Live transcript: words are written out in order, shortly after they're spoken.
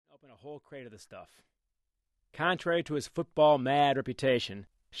a whole crate of the stuff. Contrary to his football-mad reputation,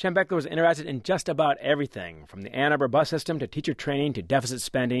 Schembechler was interested in just about everything, from the Ann Arbor bus system to teacher training to deficit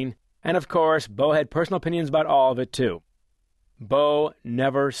spending, and of course, Bo had personal opinions about all of it too. Bo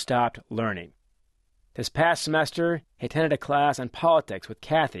never stopped learning. This past semester, he attended a class on politics with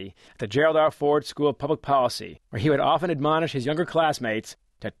Kathy at the Gerald R. Ford School of Public Policy, where he would often admonish his younger classmates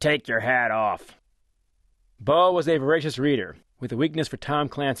to take your hat off. Bo was a voracious reader, with a weakness for Tom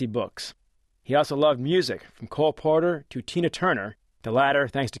Clancy books. He also loved music, from Cole Porter to Tina Turner, the latter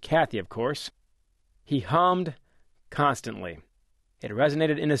thanks to Kathy, of course. He hummed constantly. It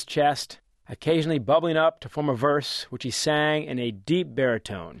resonated in his chest, occasionally bubbling up to form a verse, which he sang in a deep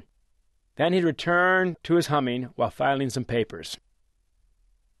baritone. Then he'd return to his humming while filing some papers.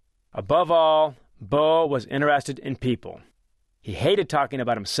 Above all, Bo was interested in people. He hated talking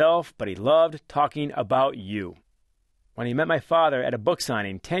about himself, but he loved talking about you. When he met my father at a book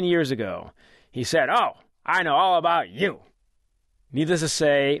signing 10 years ago, he said, "Oh, I know all about you." Needless to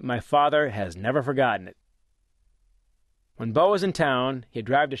say, my father has never forgotten it. When Bo was in town, he'd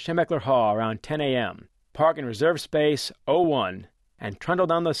drive to Schembechler Hall around 10 a.m., park in reserved space 01, and trundle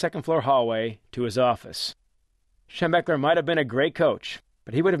down the second-floor hallway to his office. Schembechler might have been a great coach,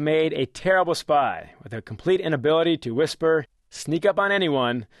 but he would have made a terrible spy with a complete inability to whisper, sneak up on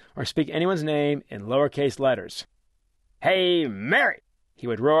anyone, or speak anyone's name in lowercase letters. "Hey, Mary!" he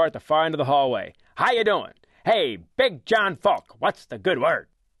would roar at the far end of the hallway. "How you doing? Hey, Big John Falk, what's the good word?"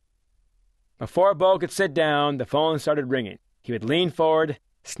 Before Bo could sit down, the phone started ringing. He would lean forward,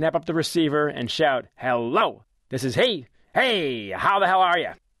 snap up the receiver, and shout, "Hello, this is he. Hey, how the hell are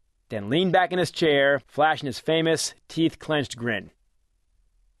you?" Then lean back in his chair, flashing his famous, teeth-clenched grin.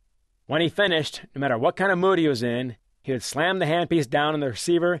 When he finished, no matter what kind of mood he was in, he would slam the handpiece down on the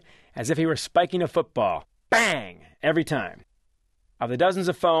receiver as if he were spiking a football. Bang! Every time. Of the dozens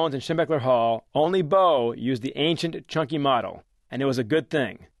of phones in Schembechler Hall, only Bo used the ancient, chunky model, and it was a good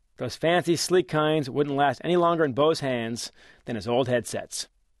thing. Those fancy, sleek kinds wouldn't last any longer in Bo's hands than his old headsets.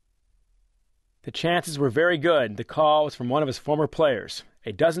 The chances were very good the call was from one of his former players,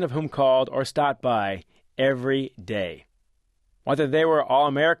 a dozen of whom called or stopped by every day. Whether they were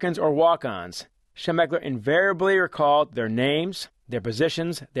All-Americans or walk-ons, Schembechler invariably recalled their names, their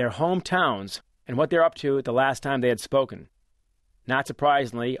positions, their hometowns, and what they were up to the last time they had spoken. Not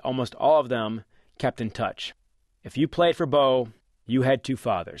surprisingly, almost all of them kept in touch. If you played for Bo, you had two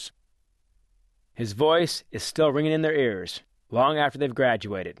fathers. His voice is still ringing in their ears, long after they've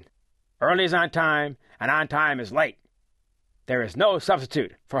graduated. "Early is on time, and on time is late. There is no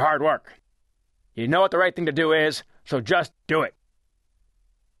substitute for hard work. You know what the right thing to do is, so just do it."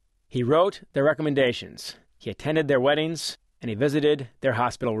 He wrote their recommendations, he attended their weddings, and he visited their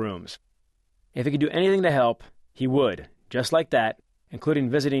hospital rooms. If he could do anything to help, he would, just like that, including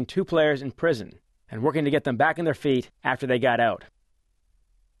visiting two players in prison and working to get them back on their feet after they got out.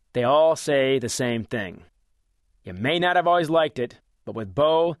 They all say the same thing. You may not have always liked it, but with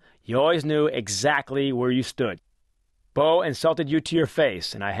Bo, you always knew exactly where you stood. Bo insulted you to your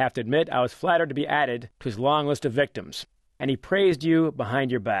face, and I have to admit I was flattered to be added to his long list of victims, and he praised you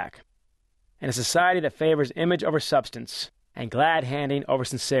behind your back. In a society that favors image over substance and glad-handing over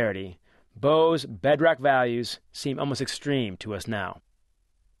sincerity, Bo's bedrock values seem almost extreme to us now.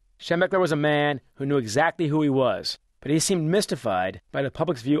 Schembechler was a man who knew exactly who he was, but he seemed mystified by the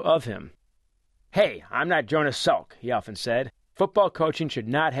public's view of him. "Hey, I'm not Jonas Salk," he often said. "Football coaching should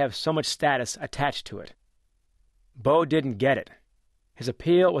not have so much status attached to it." Bo didn't get it. His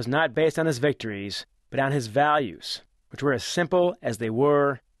appeal was not based on his victories, but on his values, which were as simple as they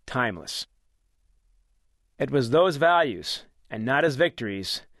were timeless. It was those values, and not his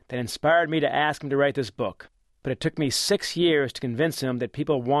victories, that inspired me to ask him to write this book, but it took me 6 years to convince him that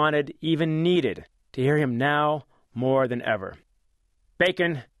people wanted, even needed, to hear him now more than ever.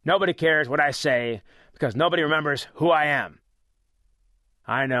 "Bacon, nobody cares what I say, because nobody remembers who I am."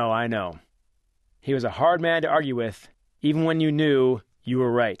 I know. He was a hard man to argue with, even when you knew you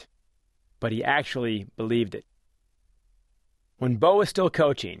were right. But he actually believed it. When Bo was still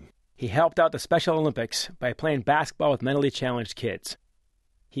coaching, he helped out the Special Olympics by playing basketball with mentally challenged kids.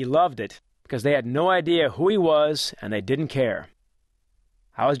 He loved it because they had no idea who he was and they didn't care.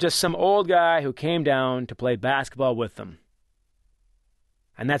 I was just some old guy who came down to play basketball with them.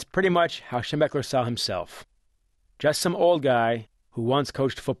 And that's pretty much how Schembechler saw himself. Just some old guy who once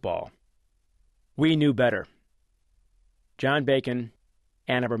coached football. We knew better. John Bacon,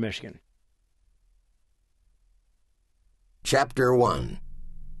 Ann Arbor, Michigan. Chapter 1.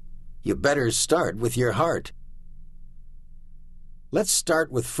 You better start with your heart. Let's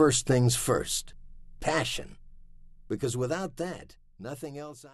start with first things first. Passion. Because without that, nothing else